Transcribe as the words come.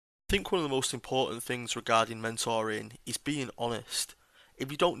think one of the most important things regarding mentoring is being honest.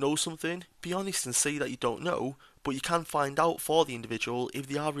 If you don't know something, be honest and say that you don't know, but you can find out for the individual if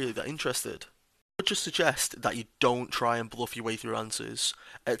they are really that interested. I would just suggest that you don't try and bluff your way through answers.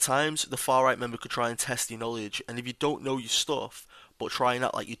 At times, the far right member could try and test your knowledge, and if you don't know your stuff, but try and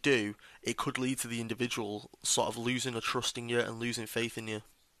act like you do, it could lead to the individual sort of losing or trusting you and losing faith in you.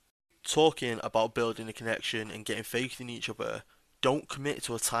 Talking about building a connection and getting faith in each other, don't commit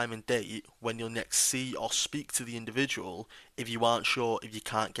to a time and date when you'll next see or speak to the individual if you aren't sure if you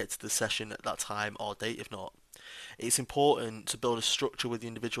can't get to the session at that time or date if not. It's important to build a structure with the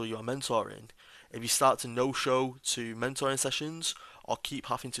individual you are mentoring. If you start to no-show to mentoring sessions or keep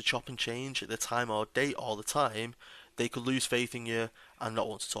having to chop and change at the time or date all the time, they could lose faith in you and not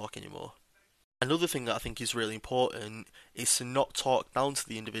want to talk anymore. Another thing that I think is really important is to not talk down to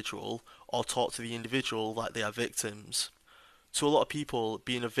the individual or talk to the individual like they are victims. To a lot of people,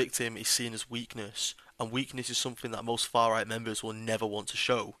 being a victim is seen as weakness, and weakness is something that most far right members will never want to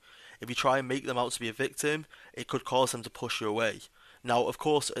show. If you try and make them out to be a victim, it could cause them to push you away. Now, of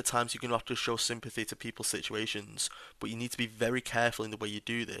course, at times you're going to have to show sympathy to people's situations, but you need to be very careful in the way you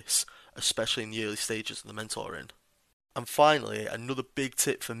do this, especially in the early stages of the mentoring. And finally, another big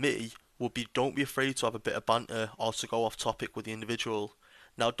tip for me would be don't be afraid to have a bit of banter or to go off topic with the individual.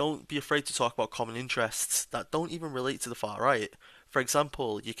 Now, don't be afraid to talk about common interests that don't even relate to the far right. For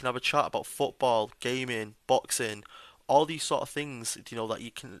example, you can have a chat about football, gaming, boxing, all these sort of things,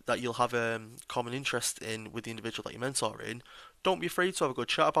 that you'll have a common interest in with the individual that you're mentoring. Don't be afraid to have a good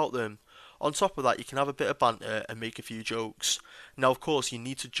chat about them. On top of that, you can have a bit of banter and make a few jokes. Now, of course, you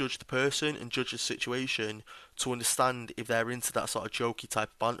need to judge the person and judge the situation to understand if they're into that sort of jokey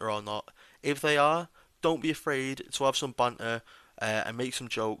type of banter or not. If they are, don't be afraid to have some banter and make some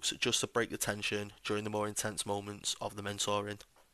jokes just to break the tension during the more intense moments of the mentoring.